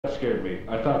That scared me.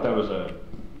 I thought that was a...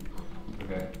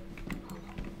 Okay.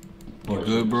 You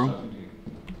good, bro?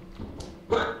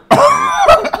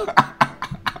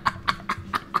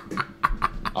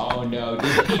 Oh no,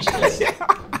 dude, he just...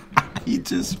 He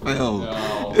just fell.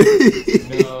 No.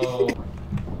 No.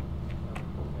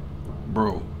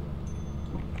 Bro,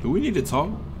 do we need to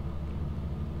talk?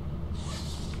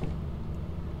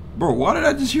 Bro, why did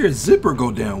I just hear a zipper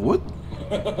go down? What?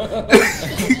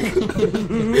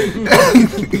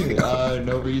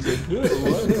 No reason.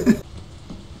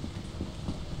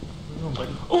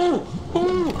 Oh!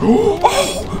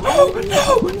 Oh,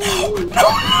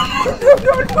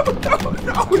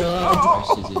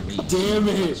 God, Damn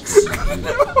it!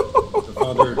 The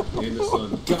Father and the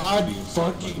Son. God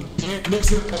fucking damn it! Next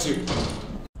to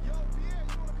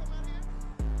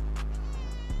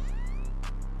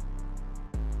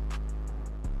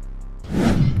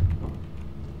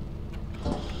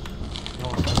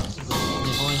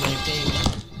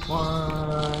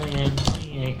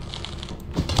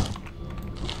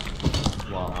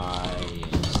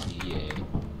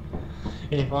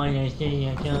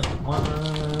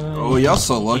oh, y'all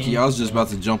so lucky. I was just about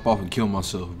to jump off and kill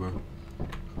myself, bro.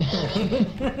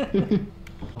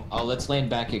 Oh, let's land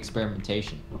back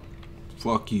experimentation.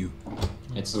 Fuck you.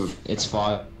 It's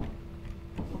fine.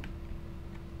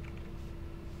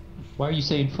 Why are you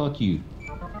saying fuck you?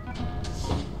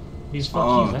 He's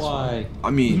fuck you. That's Why? I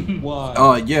mean,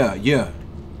 Why? yeah.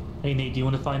 Hey Nate, do you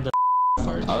want to find the?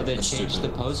 Oh, they changed the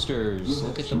posters.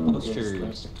 Look at the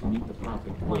posters. Oh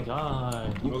my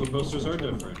god. Well, the posters are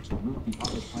different.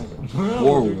 Bro,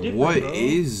 Whoa, they're different, what bro.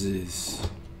 is this?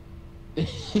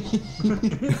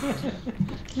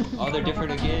 Oh, they're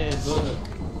different again. Look.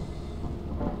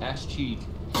 Ash cheek.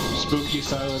 spooky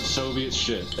silent Soviet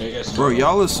shit. ASF. Bro,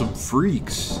 y'all are some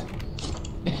freaks.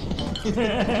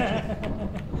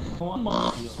 Come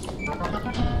on.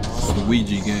 It's the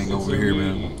Ouija gang over here,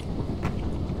 man.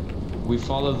 We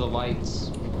follow the lights.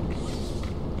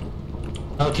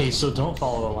 Okay, so don't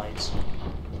follow the lights.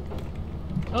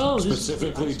 Oh, this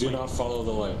Specifically, is do not follow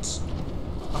the lights.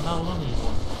 I'm not alone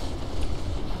anymore.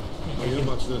 Oh, yeah,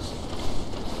 watch this.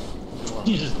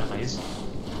 He just dies.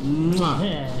 I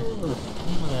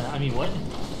mean, what?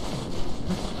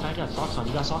 I got socks on.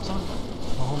 You got socks on?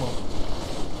 Oh, hold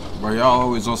on. Bro, y'all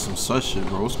always on some such shit,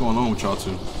 bro. What's going on with y'all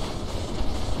two?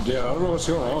 Yeah, I don't know what's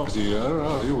going on with you. I don't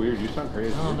know. You're weird. You sound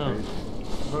crazy. I don't You're know. crazy.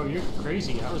 Bro, you're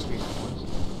crazy. I was crazy once.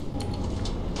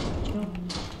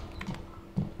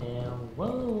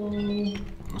 Whoa.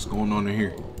 What's going on in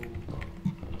here?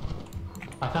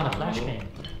 I found a flashbang.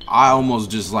 I almost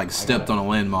just like stepped on a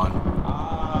landmine.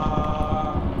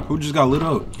 Who just got lit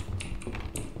up?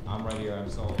 I'm right here. I'm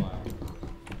so alive.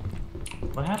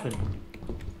 What happened?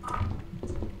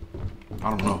 I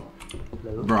don't know.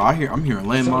 Hello? Bro, I'm hearing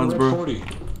landmines, Red bro. 40.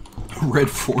 Red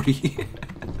 40.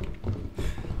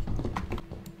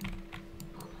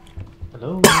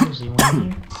 Hello? Is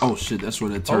anyone here? Oh shit, that's where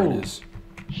that turret Oh. is.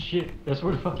 Shit, that's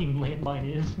where the fucking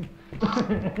landmine is.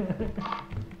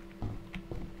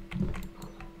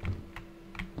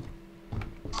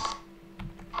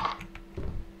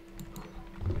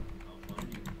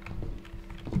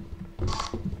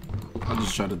 I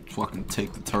just tried to fucking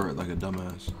take the turret like a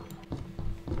dumbass.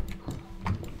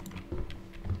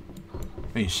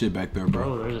 Ain't shit back there,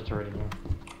 bro. Oh, there's a turret in here.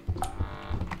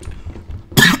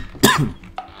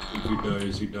 If he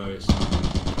dies, he dies.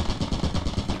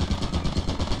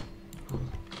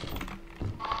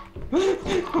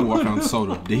 Ooh, I found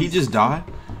soda. Did he just die?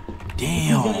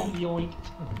 Damn. Yoink.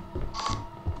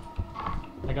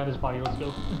 I got his body, let's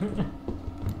go.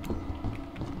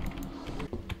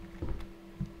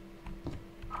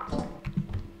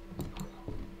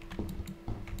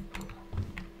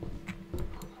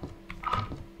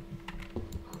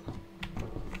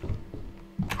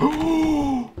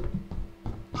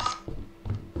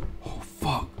 Oh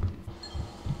fuck.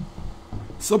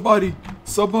 Somebody,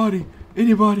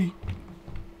 anybody.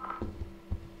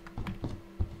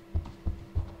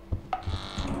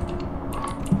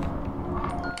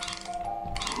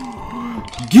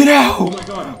 Get out! Oh my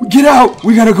god! Get out!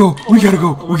 We gotta go! We gotta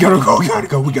go! We gotta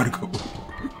go!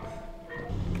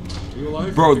 Are you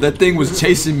alive? Bro, that thing was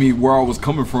chasing me where I was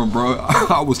coming from, bro.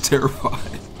 I was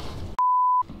terrified.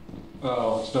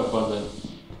 Oh, it's no fun then.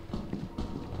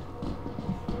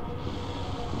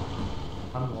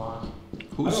 I'm lost.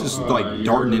 Who's just know, like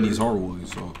darting in you're- these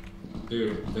hallways? So.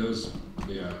 Dude, those,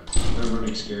 yeah, that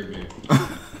running scared me.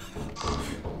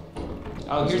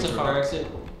 Oh, here's a fire exit.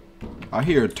 I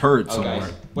hear a turret Oh, somewhere.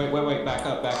 guys. Wait. Back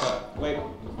up. Wait.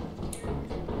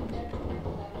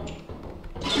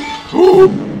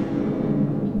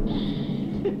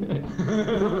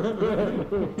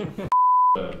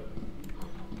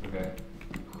 Okay.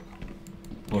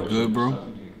 You good, bro?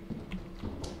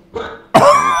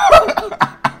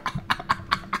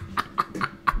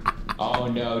 Oh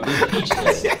no, did he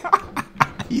just...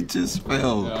 He just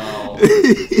fell. No.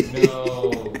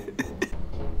 No.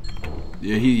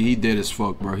 Yeah, he dead as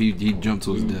fuck, bro. He jumped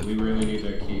to his death. We really need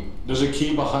that key. There's a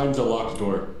key behind the locked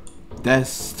door.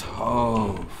 That's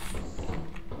tough.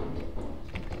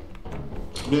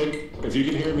 Nick, if you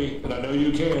can hear me, and I know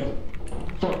you can,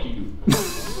 fuck you.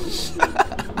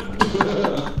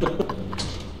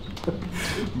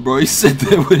 Bro, he said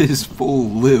that with his full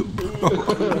lip, bro.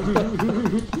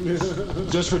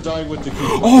 Just for dying with the key.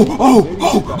 Oh, no.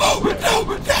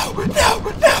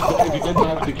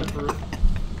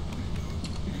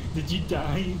 Did you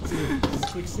die into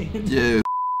quicksand? Yeah.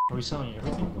 Are we selling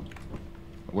everything?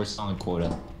 We're selling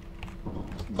quota.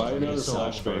 Buy another So-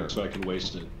 flashbang so I can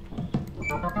waste it.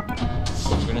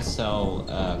 We're gonna sell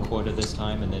quota this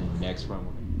time, and then next run.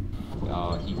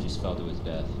 Oh, he just fell to his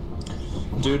death.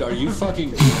 Dude, are you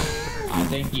fucking... I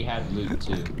think he had loot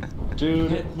too.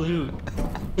 Dude. Hit loot.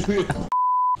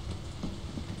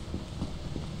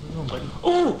 Buddy.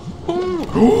 Oh!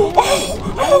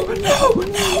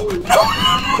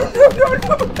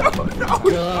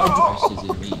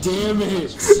 God damn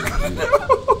it!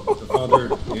 The Father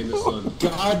and the Son.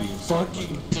 God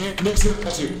fucking damn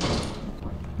it!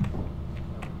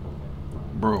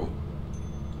 Bro,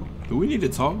 do we need to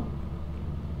talk?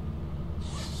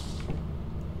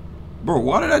 Bro,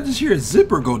 why did I just hear a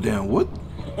zipper go down? What?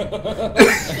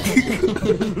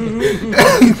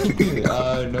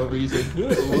 No reason.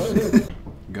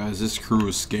 Guys, this crew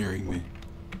is scaring me.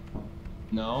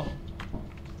 No.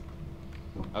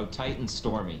 Oh, Titan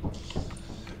Stormy.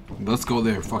 Let's go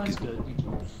there. Fuck That's it. good.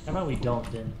 How about we don't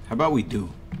then? How about we do?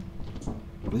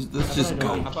 Let's just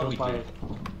go. How about we do it?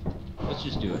 Let's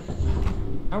just do it.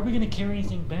 How are we gonna carry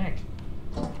anything back?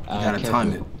 You gotta Careful.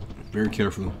 time it very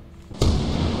carefully.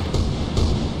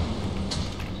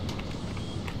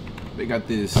 They got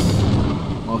this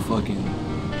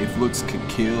motherfucking if looks could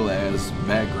kill ass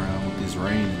background with this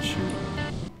rain and shit.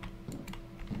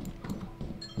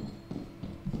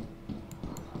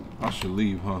 I should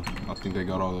leave, huh? I think they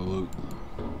got all the loot.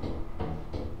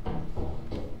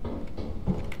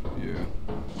 Yeah.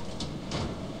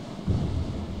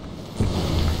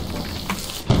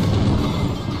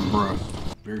 Bruh.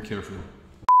 Very carefully.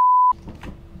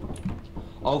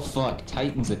 Oh fuck,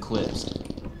 Titan's eclipsed.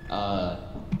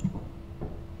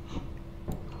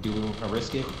 Do we want to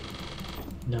risk it?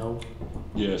 No.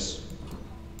 Yes.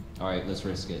 Alright, let's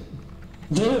risk it.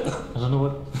 I don't know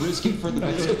what. Risk it for the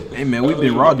best. Hey man, we've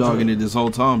been raw dogging it this whole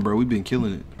time, bro. We've been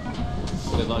killing it.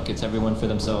 Good luck, it's everyone for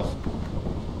themselves.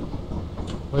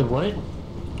 Wait, what?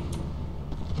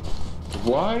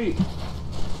 Why?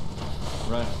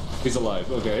 Run. He's alive,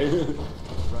 okay. Is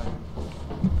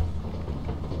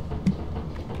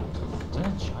that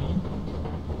a giant?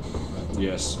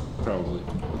 Yes, probably.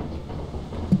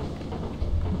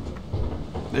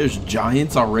 There's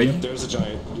giants already? There's a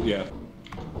giant, yeah.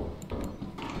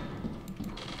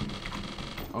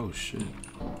 Oh shit.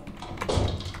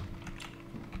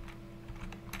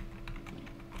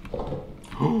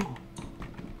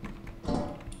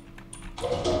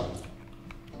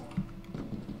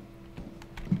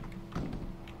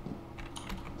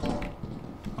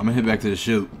 I'm gonna head back to the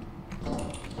ship.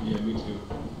 Yeah, me too.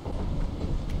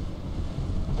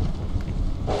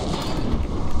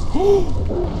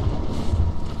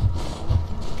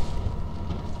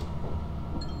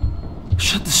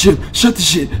 Shut the ship! Shut the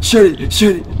shit! Shut it!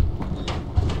 Shut it!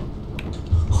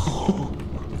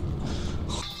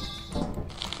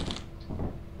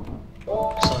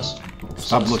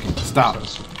 Stop looking. Stop.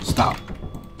 Stop.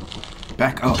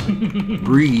 Back up.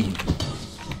 Breathe.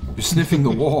 You're sniffing the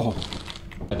wall.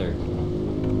 Other.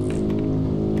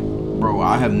 Bro,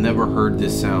 I have never heard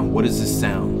this sound. What is this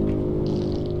sound?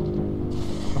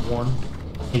 A horn.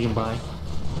 You can buy.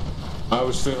 I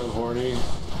was feeling horny.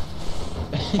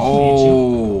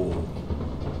 Oh.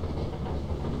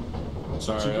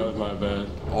 Sorry, that was my bad.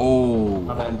 Oh.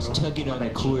 I'm tugging on a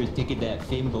cord, thinking that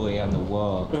femboy on the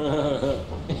wall.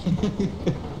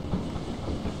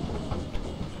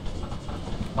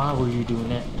 Why were you doing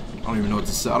that? I don't even know what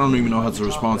to say. I don't even know how to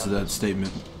respond to that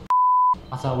statement.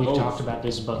 I thought we talked about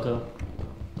this, bucko.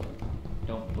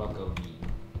 Don't bucko me.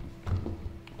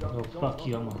 Oh, fuck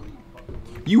you, I'm a...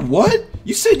 You what?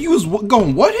 You said you was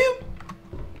going what him?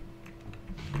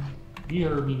 You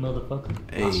heard me, motherfucker.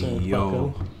 I Hey, said yo.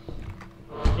 bucko.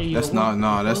 Hey, That's yo, not, what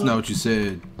nah, the that's fuck? not what you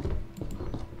said.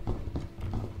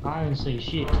 I didn't say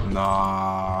shit.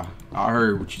 Nah, I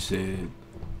heard what you said.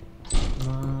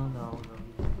 No.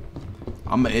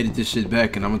 I'm gonna edit this shit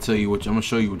back and I'm gonna tell you what I'm gonna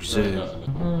show you what you said.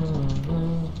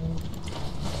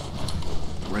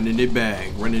 Running it back,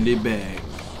 running it back.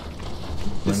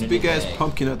 This big ass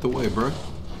pumpkin out the way, bro.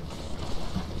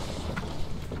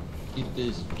 Get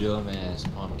this dumbass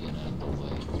pumpkin out the way.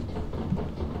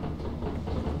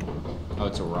 Oh,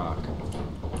 it's a rock.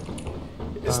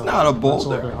 It's not a That's a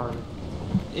little bit boulder. harder.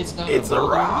 It's not It's a a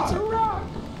boulder, rock. It's a rock.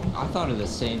 I thought of the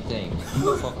same thing.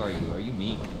 Who the fuck are you? Are you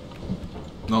me?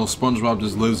 No, SpongeBob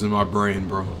just lives in my brain,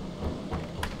 bro.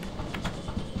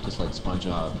 Just like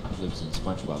SpongeBob lives in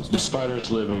SpongeBob's The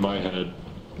spiders live in my head.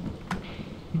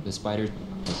 The spiders in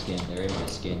my skin, they're in my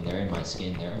skin, they're in my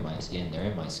skin, they're in my skin, they're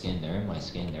in my skin, they're in my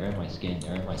skin, they're in my skin,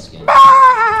 they're in my skin.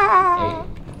 Hey.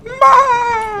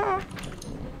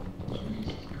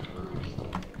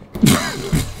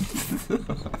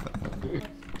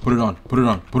 Put it on, put it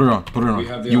on, put it on, put it on. We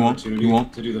have the You won't, opportunity you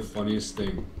won't. to do the funniest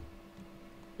thing.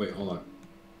 Wait, hold on.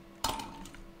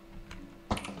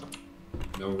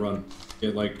 No, run.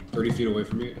 Get like 30 feet away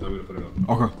from me, and I'm gonna put it on.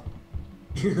 Okay.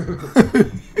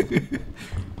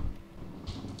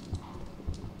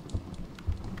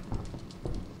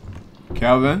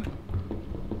 Calvin,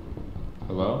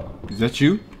 Hello? is that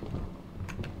you?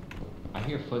 I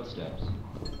hear footsteps.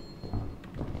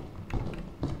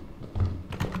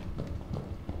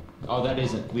 Oh, that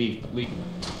isn't. Leave. Leave.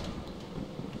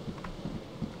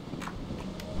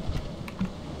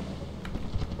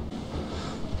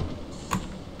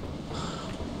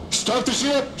 Start the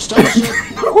ship! Start the ship!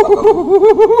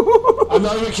 I'm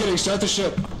not even kidding. Start the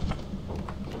ship.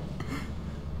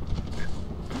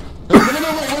 No, wait,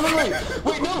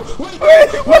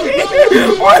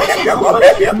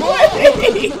 no,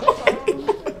 wait,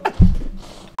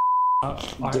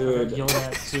 Dude, yelling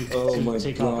at to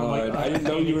take off. I'm like, I didn't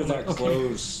know you were that okay.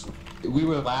 close. We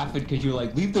were laughing because you were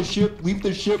like, leave the ship,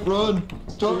 run.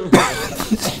 Start.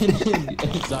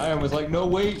 And Zion was like, no,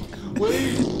 wait.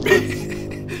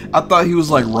 I thought he was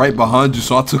like right behind you,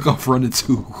 so I took off running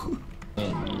too.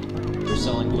 And they're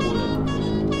selling quota.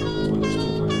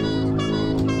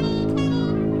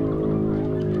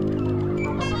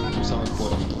 They're selling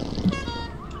quota.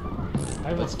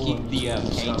 Let's keep the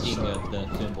painting of the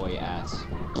femboy ass.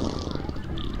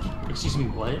 Excuse me,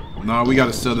 what? Nah, we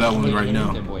gotta sell that one right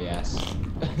now. Femboy ass.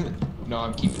 No,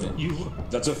 I'm keeping it. You.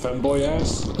 That's a femboy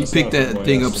ass? He picked that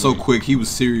thing up so quick, he was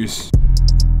serious.